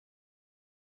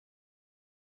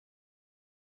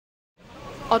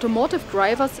automotive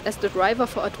drivers as the driver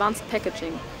for advanced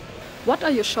packaging. What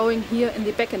are you showing here in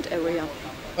the backend area?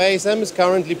 ASM is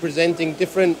currently presenting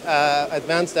different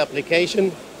advanced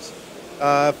applications,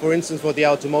 for instance, for the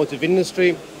automotive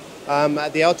industry.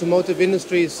 The automotive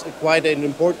industry is quite an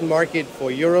important market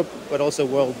for Europe, but also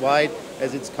worldwide,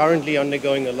 as it's currently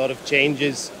undergoing a lot of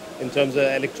changes in terms of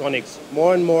electronics.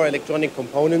 More and more electronic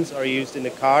components are used in the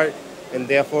car, and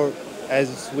therefore,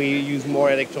 as we use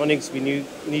more electronics, we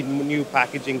need new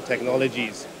packaging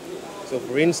technologies. So,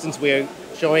 for instance, we are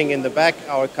showing in the back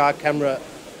our car camera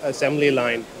assembly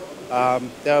line.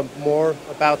 There are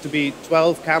about to be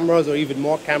 12 cameras or even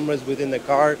more cameras within the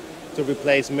car to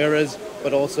replace mirrors,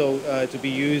 but also to be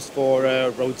used for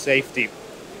road safety.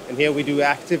 And here we do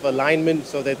active alignment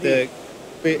so that the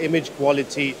image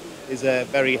quality is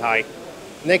very high.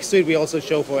 Next to it, we also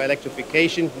show for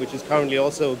electrification, which is currently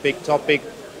also a big topic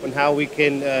on how we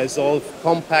can solve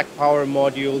compact power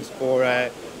modules for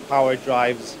power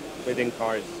drives within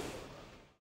cars.